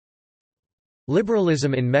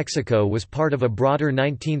Liberalism in Mexico was part of a broader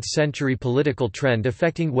 19th-century political trend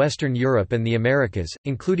affecting Western Europe and the Americas,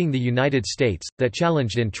 including the United States, that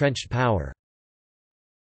challenged entrenched power.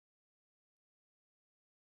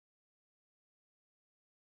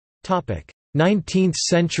 Topic: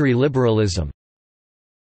 19th-century liberalism.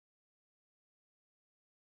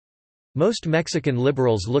 Most Mexican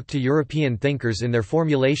liberals looked to European thinkers in their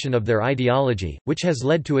formulation of their ideology, which has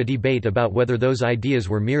led to a debate about whether those ideas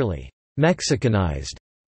were merely Mexicanized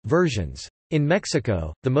versions. In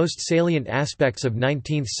Mexico, the most salient aspects of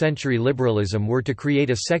 19th-century liberalism were to create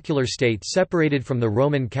a secular state separated from the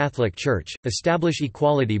Roman Catholic Church, establish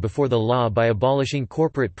equality before the law by abolishing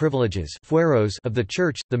corporate privileges fueros of the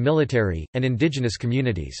church, the military, and indigenous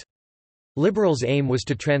communities. Liberals' aim was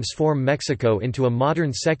to transform Mexico into a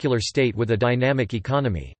modern secular state with a dynamic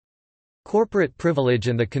economy. Corporate privilege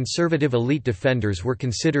and the conservative elite defenders were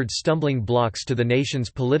considered stumbling blocks to the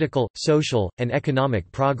nation's political, social, and economic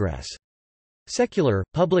progress. Secular,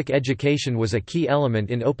 public education was a key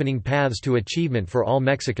element in opening paths to achievement for all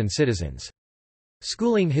Mexican citizens.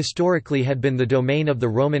 Schooling historically had been the domain of the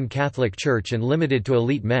Roman Catholic Church and limited to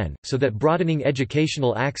elite men, so that broadening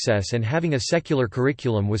educational access and having a secular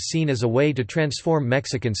curriculum was seen as a way to transform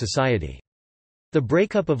Mexican society. The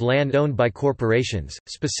breakup of land owned by corporations,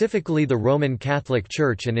 specifically the Roman Catholic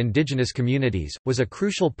Church and indigenous communities, was a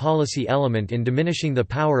crucial policy element in diminishing the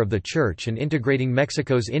power of the Church and integrating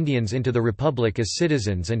Mexico's Indians into the Republic as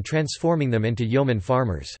citizens and transforming them into yeoman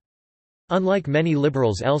farmers. Unlike many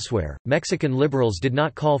liberals elsewhere, Mexican liberals did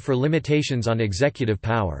not call for limitations on executive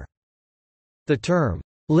power. The term,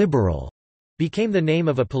 liberal, became the name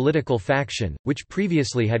of a political faction, which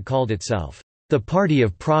previously had called itself, the Party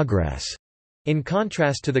of Progress. In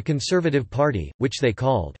contrast to the Conservative Party, which they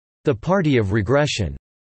called, the Party of Regression.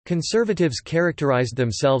 Conservatives characterized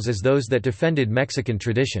themselves as those that defended Mexican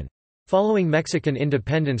tradition. Following Mexican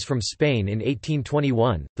independence from Spain in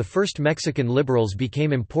 1821, the first Mexican liberals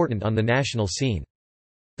became important on the national scene.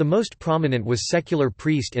 The most prominent was secular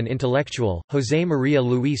priest and intellectual, José María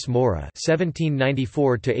Luis Mora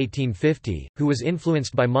 (1794–1850), who was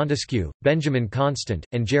influenced by Montesquieu, Benjamin Constant,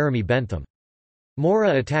 and Jeremy Bentham.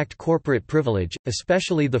 Mora attacked corporate privilege,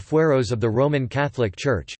 especially the fueros of the Roman Catholic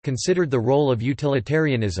Church, considered the role of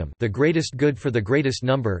utilitarianism, the greatest good for the greatest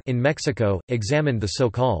number, in Mexico, examined the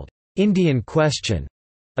so-called Indian question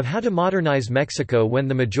of how to modernize Mexico when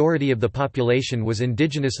the majority of the population was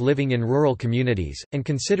indigenous living in rural communities, and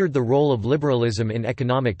considered the role of liberalism in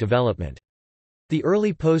economic development. The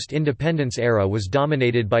early post-independence era was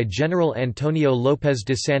dominated by General Antonio López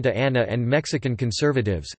de Santa Anna and Mexican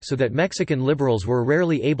conservatives, so that Mexican liberals were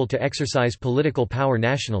rarely able to exercise political power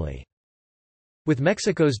nationally. With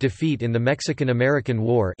Mexico's defeat in the Mexican–American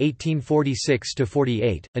War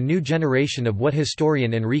 1846–48, a new generation of what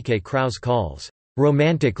historian Enrique Krauze calls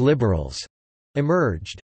 «romantic liberals»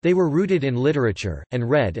 emerged. They were rooted in literature, and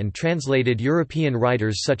read and translated European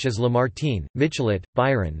writers such as Lamartine, Michelet,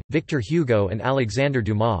 Byron, Victor Hugo and Alexander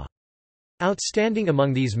Dumas. Outstanding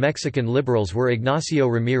among these Mexican liberals were Ignacio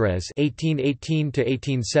Ramírez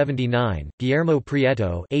 (1818–1879), Guillermo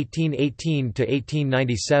Prieto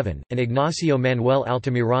 (1818–1897), and Ignacio Manuel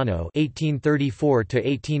Altamirano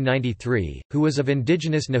 (1834–1893), who was of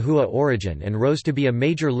indigenous Nahua origin and rose to be a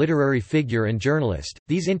major literary figure and journalist.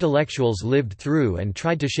 These intellectuals lived through and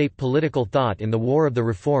tried to shape political thought in the War of the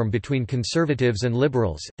Reform between conservatives and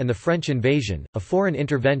liberals, and the French invasion, a foreign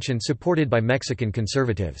intervention supported by Mexican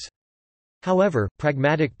conservatives. However,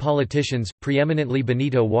 pragmatic politicians, preeminently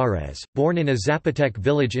Benito Juárez, born in a Zapotec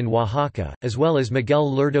village in Oaxaca, as well as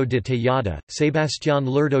Miguel Lerdo de Tejada, Sebastián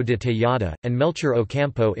Lerdo de Tejada, and Melchor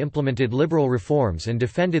Ocampo implemented liberal reforms and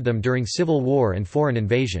defended them during civil war and foreign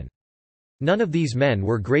invasion. None of these men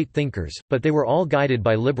were great thinkers, but they were all guided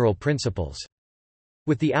by liberal principles.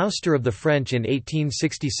 With the ouster of the French in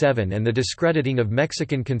 1867 and the discrediting of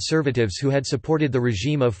Mexican conservatives who had supported the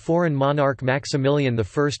regime of foreign monarch Maximilian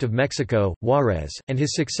I of Mexico, Juárez, and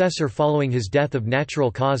his successor following his death of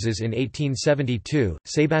natural causes in 1872,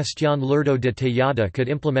 Sebastián Lerdo de Tejada could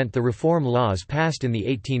implement the reform laws passed in the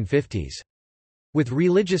 1850s. With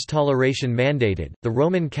religious toleration mandated, the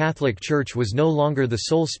Roman Catholic Church was no longer the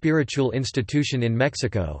sole spiritual institution in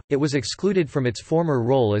Mexico, it was excluded from its former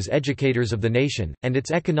role as educators of the nation, and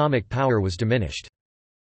its economic power was diminished.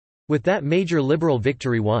 With that major liberal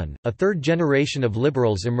victory won, a third generation of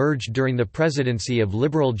liberals emerged during the presidency of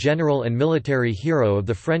liberal general and military hero of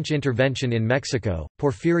the French intervention in Mexico,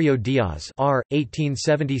 Porfirio Díaz r.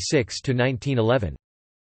 1876–1911.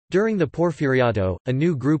 During the Porfiriato, a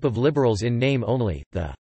new group of liberals in name only,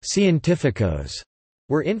 the «científicos»,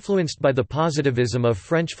 were influenced by the positivism of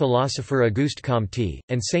French philosopher Auguste Comte,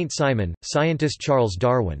 and Saint-Simon, scientist Charles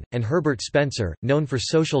Darwin, and Herbert Spencer, known for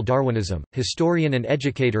social Darwinism. Historian and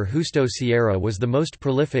educator Justo Sierra was the most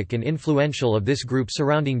prolific and influential of this group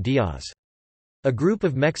surrounding Díaz. A group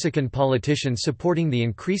of Mexican politicians supporting the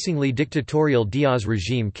increasingly dictatorial Díaz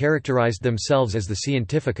regime characterized themselves as the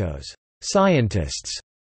científicos, scientists.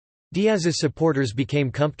 Díaz's supporters became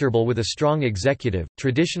comfortable with a strong executive,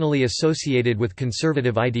 traditionally associated with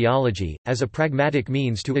conservative ideology, as a pragmatic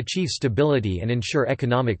means to achieve stability and ensure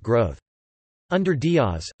economic growth. Under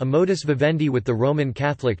Díaz, a modus vivendi with the Roman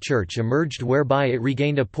Catholic Church emerged whereby it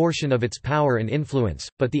regained a portion of its power and influence,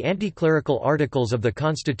 but the anti-clerical articles of the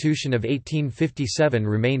Constitution of 1857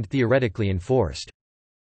 remained theoretically enforced.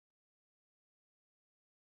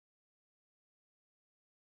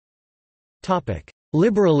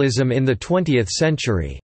 Liberalism in the 20th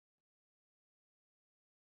century.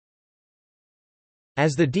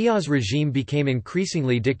 As the Díaz regime became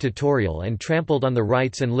increasingly dictatorial and trampled on the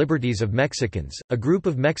rights and liberties of Mexicans, a group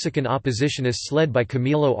of Mexican oppositionists led by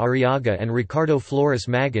Camilo Arriaga and Ricardo Flores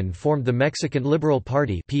Magón formed the Mexican Liberal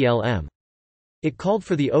Party (PLM). It called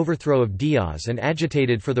for the overthrow of Díaz and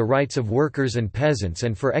agitated for the rights of workers and peasants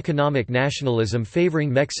and for economic nationalism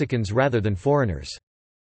favoring Mexicans rather than foreigners.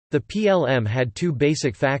 The PLM had two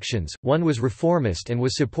basic factions, one was reformist and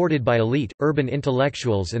was supported by elite, urban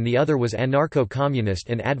intellectuals, and the other was anarcho-communist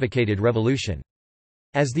and advocated revolution.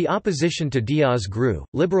 As the opposition to Díaz grew,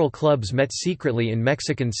 liberal clubs met secretly in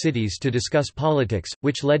Mexican cities to discuss politics,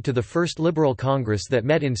 which led to the first Liberal Congress that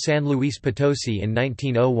met in San Luis Potosí in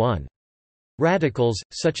 1901. Radicals,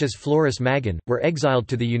 such as Flores Magón, were exiled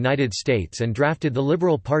to the United States and drafted the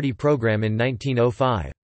Liberal Party program in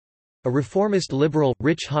 1905. A reformist liberal,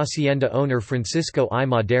 rich hacienda owner Francisco I.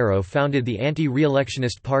 Madero founded the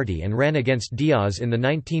anti-reelectionist party and ran against Díaz in the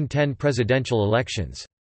 1910 presidential elections.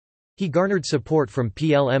 He garnered support from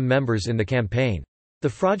PLM members in the campaign. The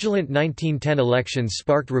fraudulent 1910 elections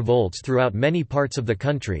sparked revolts throughout many parts of the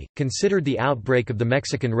country, considered the outbreak of the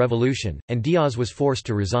Mexican Revolution, and Díaz was forced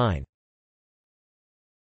to resign.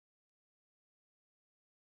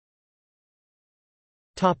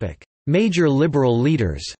 Major liberal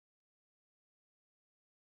leaders.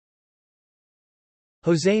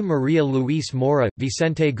 José María Luis Mora,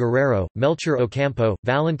 Vicente Guerrero, Melchor Ocampo,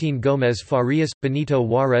 Valentín Gómez Farías, Benito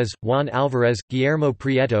Juárez, Juan Álvarez, Guillermo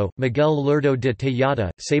Prieto, Miguel Lerdo de Tejada,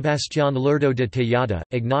 Sebastián Lerdo de Tejada,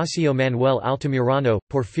 Ignacio Manuel Altamirano,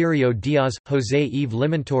 Porfirio Díaz, José Yves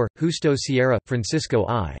Limantour, Justo Sierra, Francisco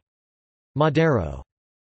I. Madero.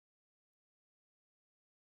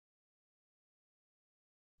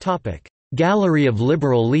 Gallery of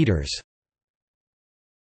liberal leaders.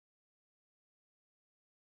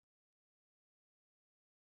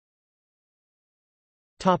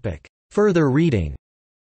 Further reading.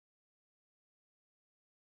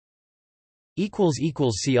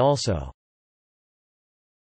 See also